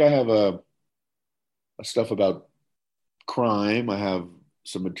 Like I have a stuff about crime. I have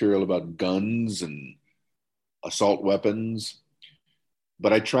some material about guns and assault weapons,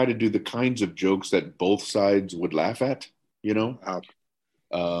 but I try to do the kinds of jokes that both sides would laugh at, you know.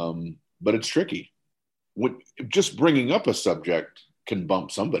 But it's tricky. Just bringing up a subject can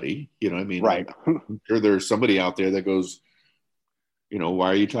bump somebody, you know. I mean, Right. I'm sure there's somebody out there that goes, you know, why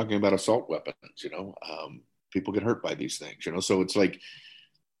are you talking about assault weapons? You know, people get hurt by these things, you know. So it's like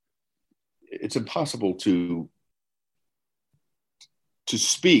it's impossible to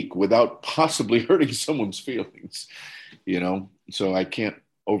speak without possibly hurting someone's feelings, you know. So I can't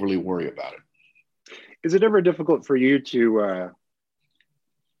overly worry about it. Is it ever difficult for you to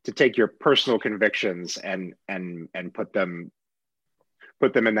take your personal convictions and put them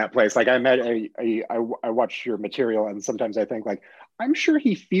in that place? Like I watch your material, and sometimes I think like, I'm sure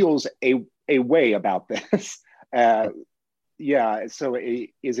he feels a way about this. Yeah. So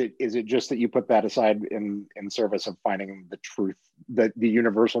is it just that you put that aside in service of finding the truth, the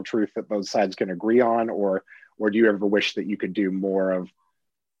universal truth that both sides can agree on, or do you ever wish that you could do more of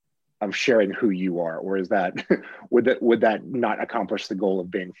sharing who you are, or is that would that not accomplish the goal of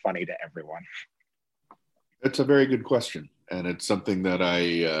being funny to everyone? That's a very good question, and it's something that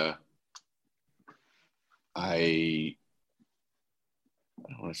I don't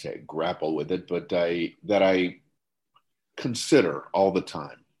want to say I grapple with it, but I consider all the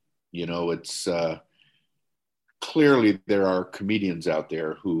time. You know, it's clearly there are comedians out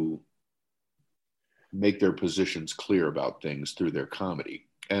there who make their positions clear about things through their comedy,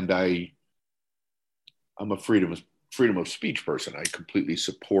 and I'm a freedom of speech person. I completely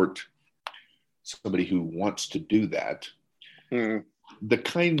support somebody who wants to do that. The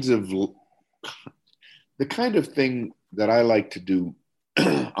kind of thing that I like to do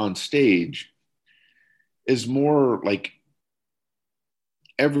on stage is more like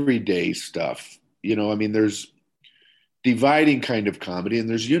everyday stuff. You know, I mean, there's dividing kind of comedy and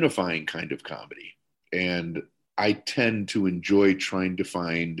there's unifying kind of comedy. And I tend to enjoy trying to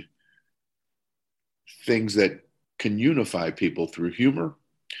find things that can unify people through humor.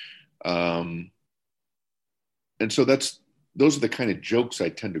 And so those are the kind of jokes I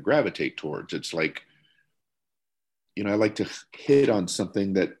tend to gravitate towards. It's like, you know, I like to hit on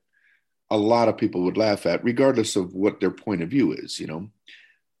something that a lot of people would laugh at, regardless of what their point of view is, you know.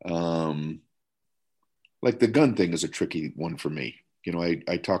 Like the gun thing is a tricky one for me. You know,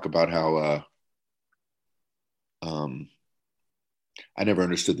 I talk about how I never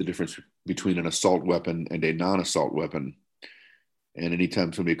understood the difference between an assault weapon and a non-assault weapon. And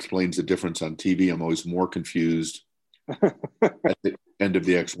anytime somebody explains the difference on TV, I'm always more confused at the end of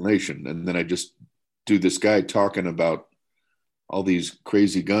the explanation. And then I just do this guy talking about all these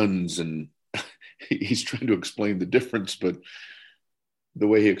crazy guns, and he's trying to explain the difference, but the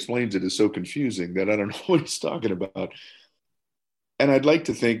way he explains it is so confusing that I don't know what he's talking about. And I'd like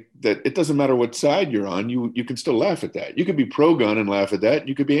to think that it doesn't matter what side you're on, you can still laugh at that. You could be pro-gun and laugh at that.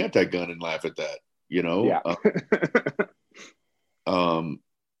 You could be anti-gun and laugh at that, you know? Yeah.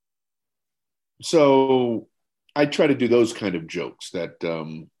 So I try to do those kind of jokes that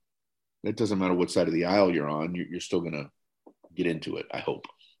it doesn't matter what side of the aisle you're on, you're still going to get into it, I hope.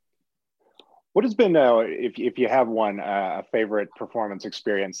 What has been, if you have one, a favorite performance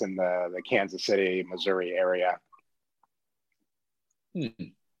experience in the Kansas City, Missouri area? I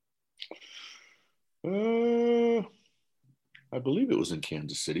believe it was in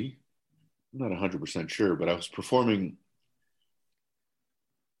Kansas City. I'm not 100% sure, but I was performing,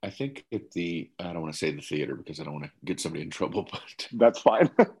 I think at I don't want to say the theater because I don't want to get somebody in trouble, but That's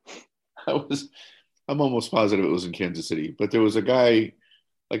fine. I'm almost positive it was in Kansas City, but there was a guy,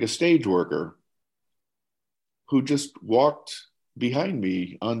 like a stage worker, who just walked behind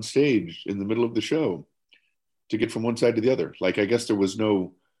me on stage in the middle of the show to get from one side to the other. Like, I guess there was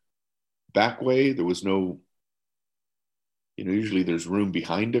no back way. There was no, you know, usually there's room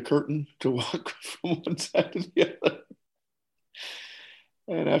behind a curtain to walk from one side to the other.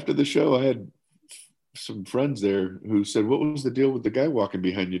 And after the show, I had some friends there who said, "What was the deal with the guy walking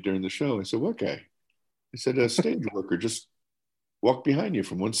behind you during the show?" I said, "What guy?" I said, "A stage worker just walked behind you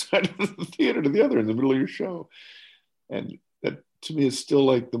from one side of the theater to the other in the middle of your show." And that to me is still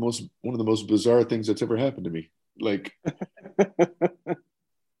like one of the most bizarre things that's ever happened to me. Like,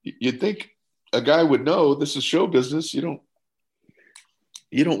 you'd think a guy would know this is show business. You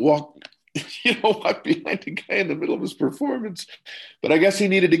don't walk behind a guy in the middle of his performance. But I guess he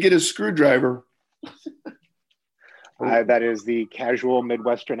needed to get his screwdriver. That is the casual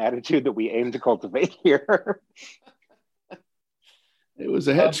Midwestern attitude that we aim to cultivate here. It was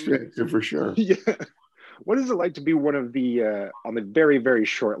a head scratcher for sure. Yeah. What is it like to be one of the on the very, very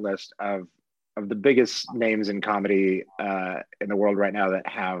short list of the biggest names in comedy in the world right now that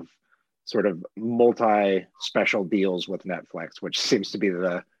have sort of multi special deals with Netflix, which seems to be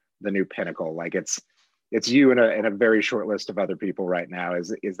the new pinnacle? Like it's you in a very short list of other people right now.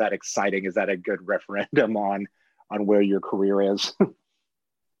 Is that exciting? Is that a good referendum on where your career is?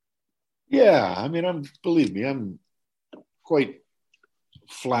 Yeah, I mean, believe me, I'm quite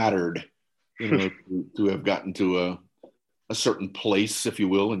flattered, to have gotten to a certain place, if you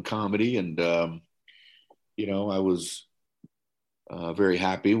will, in comedy. And, I was very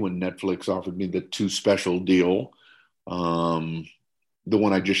happy when Netflix offered me the two special deal. The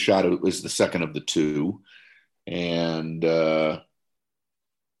one I just shot, it was the second of the two. And, I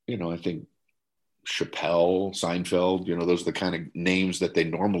think Chappelle, Seinfeld, those are the kind of names that they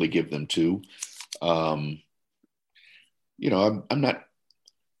normally give them to. I'm not,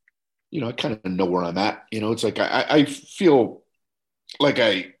 I kind of know where I'm at. It's like I feel like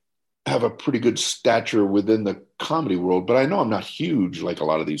I have a pretty good stature within the comedy world, but I know I'm not huge like a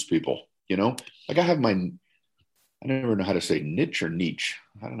lot of these people. Like I never know how to say niche or niche.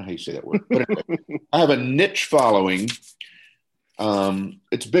 I don't know how you say that word, but anyway, I have a niche following.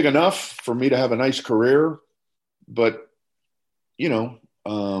 It's big enough for me to have a nice career, but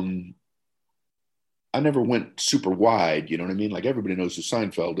I never went super wide. You know what I mean? Like everybody knows who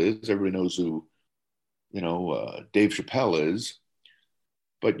Seinfeld is. Everybody knows who, Dave Chappelle is.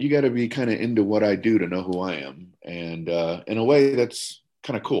 But you got to be kind of into what I do to know who I am. And in a way, that's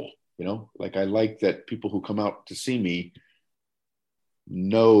kind of cool. Like I like that people who come out to see me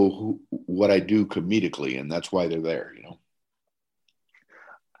know what I do comedically, and that's why they're there.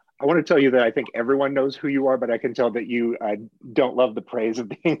 I want to tell you that I think everyone knows who you are, but I can tell that you don't love the praise of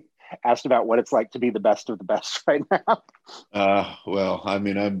being asked about what it's like to be the best of the best right now. Well, I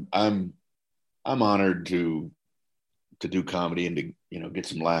mean, I'm honored to do comedy and to get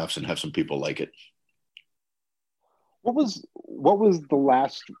some laughs and have some people like it. What was the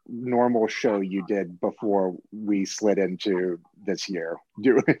last normal show you did before we slid into this year?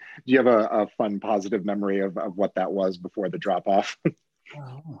 Do you have a fun, positive memory of what that was before the drop off?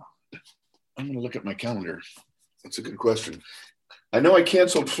 I'm going to look at my calendar. That's a good question. I know I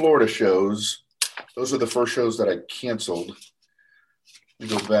canceled Florida shows. Those are the first shows that I canceled. Let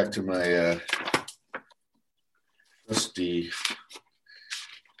me go back to my trusty.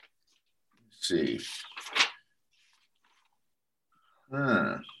 Let's see.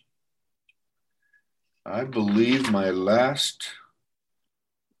 I believe my last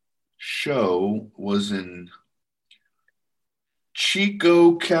show was in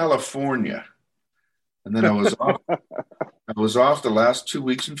Chico, California. And then I was off. I was off the last 2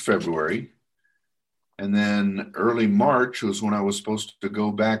 weeks in February. And then early March was when I was supposed to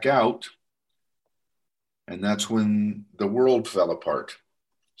go back out. And that's when the world fell apart.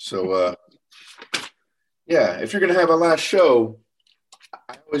 So, if you're going to have a last show,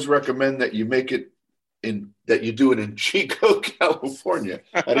 I always recommend that you make it that you do it in Chico, California.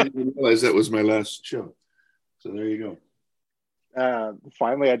 I didn't even realize that was my last show. So there you go.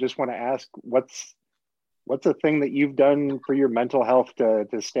 Finally, I just want to ask, what's a thing that you've done for your mental health to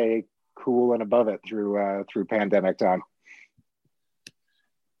stay cool and above it through pandemic time?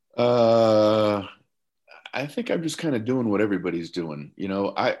 I think I'm just kind of doing what everybody's doing.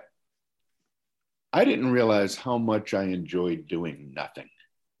 I didn't realize how much I enjoyed doing nothing.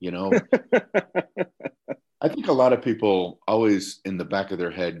 I think a lot of people always in the back of their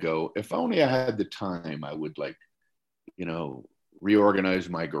head go, if only I had the time, I would reorganize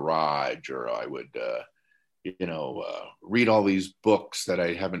my garage, or I would, read all these books that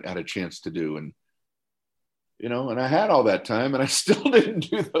I haven't had a chance to do. And, and I had all that time and I still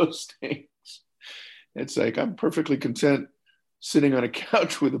didn't do those things. It's like, I'm perfectly content sitting on a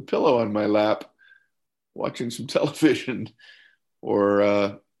couch with a pillow on my lap, watching some television,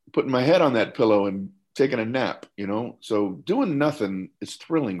 or putting my head on that pillow and taking a nap, So doing nothing is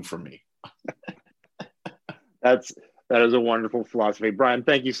thrilling for me. That is a wonderful philosophy. Brian,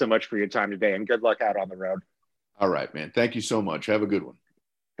 thank you so much for your time today, and good luck out on the road. All right, man. Thank you so much. Have a good one.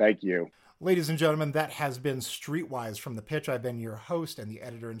 Thank you. Ladies and gentlemen, that has been Streetwise from The Pitch. I've been your host and the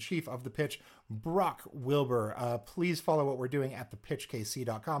editor-in-chief of The Pitch, Brock Wilbur. Please follow what we're doing at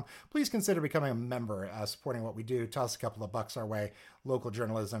thepitchkc.com. Please consider becoming a member, supporting what we do. Toss a couple of bucks our way. Local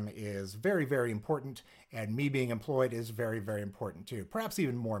journalism is very, very important, and me being employed is very, very important too. Perhaps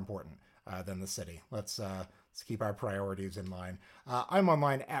even more important than the city. Let's keep our priorities in line. I'm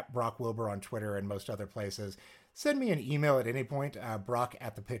online at Brock Wilbur on Twitter and most other places. Send me an email at any point,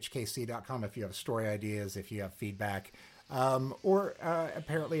 brock@thepitchkc.com, if you have story ideas, if you have feedback. or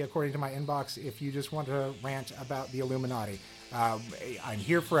apparently, according to my inbox, if you just want to rant about the Illuminati. I'm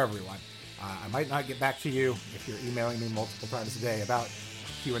here for everyone. I might not get back to you if you're emailing me multiple times a day about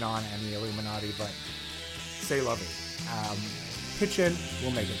QAnon and the Illuminati, but stay loving. Pitch in,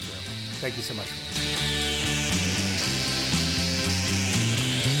 we'll make it through. Thank you so much.